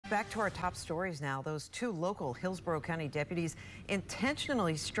Back to our top stories now. Those two local Hillsborough County deputies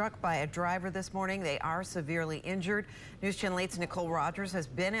intentionally struck by a driver this morning. They are severely injured. News Channel 8's Nicole Rogers has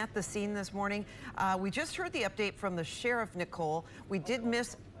been at the scene this morning. We just heard the update from the sheriff, Nicole. We did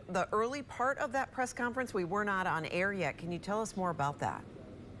miss the early part of that press conference. We were not on air yet. Can you tell us more about that?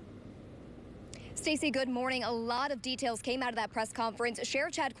 Stacey, good morning. A lot of details came out of that press conference.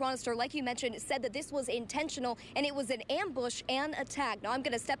 Sheriff Chad Chronister, like you mentioned, said that this was intentional and it was an ambush and attack. Now, I'm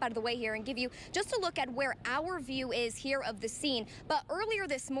going to step out of the way here and give you just a look at where our view is here of the scene. But earlier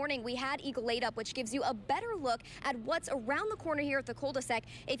this morning, we had Eagle 8 up, which gives you a better look at what's around the corner here at the cul-de-sac.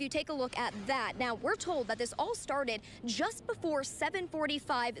 If you take a look at that. Now, we're told that this all started just before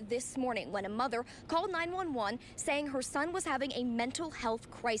 7:45 this morning when a mother called 911 saying her son was having a mental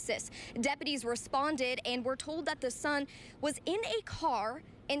health crisis. Deputies responded and were told that the son was in a car.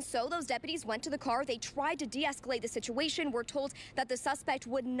 And so those deputies went to the car. They tried to de-escalate the situation. We're told that the suspect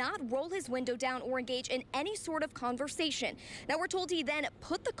would not roll his window down or engage in any sort of conversation. Now, we're told he then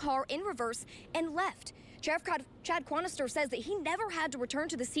put the car in reverse and left. Sheriff Chad Chronister says that he never had to return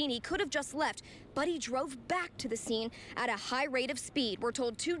to the scene. He could have just left, but he drove back to the scene at a high rate of speed. We're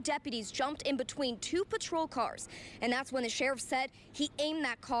told two deputies jumped in between two patrol cars, and that's when the sheriff said he aimed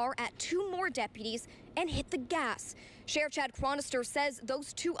that car at two more deputies and hit the gas. Sheriff Chad Chronister says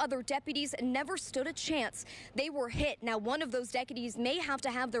those two other deputies never stood a chance. They were hit. Now, one of those deputies may have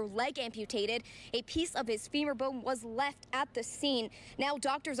to have their leg amputated. A piece of his femur bone was left at the scene. Now,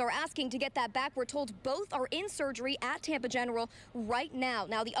 doctors are asking to get that back. We're told both are in surgery at Tampa General right now.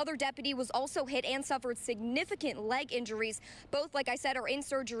 Now, the other deputy was also hit and suffered significant leg injuries. Both, like I said, are in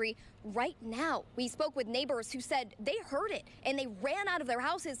surgery right now. We spoke with neighbors who said they heard it and they ran out of their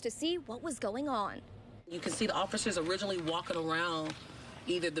houses to see what was going on. You can see the officers originally walking around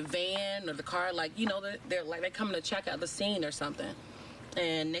either the van or the car, like, you know, they're coming to check out the scene or something.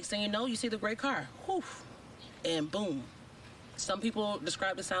 And next thing you know, you see the gray car, whew, and boom. Some people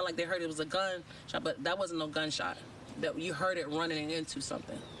described the sound like they heard it was a gunshot, but that wasn't no gunshot. That you heard it running into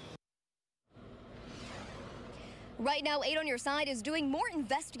something. Right now, 8 on Your Side is doing more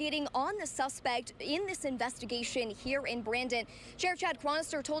investigating on the suspect in this investigation here in Brandon. Sheriff Chad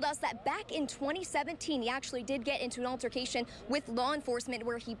Chronister told us that back in 2017, he actually did get into an altercation with law enforcement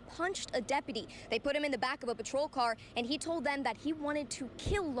where he punched a deputy. They put him in the back of a patrol car, and he told them that he wanted to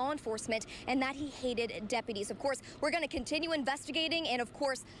kill law enforcement and that he hated deputies. Of course, we're going to continue investigating, and of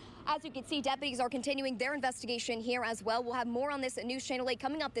course, as you can see, deputies are continuing their investigation here as well. We'll have more on this at News Channel 8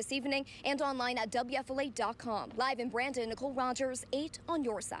 coming up this evening and online at WFLA.com. Live in Brandon, Nicole Rogers, 8 on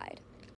Your Side.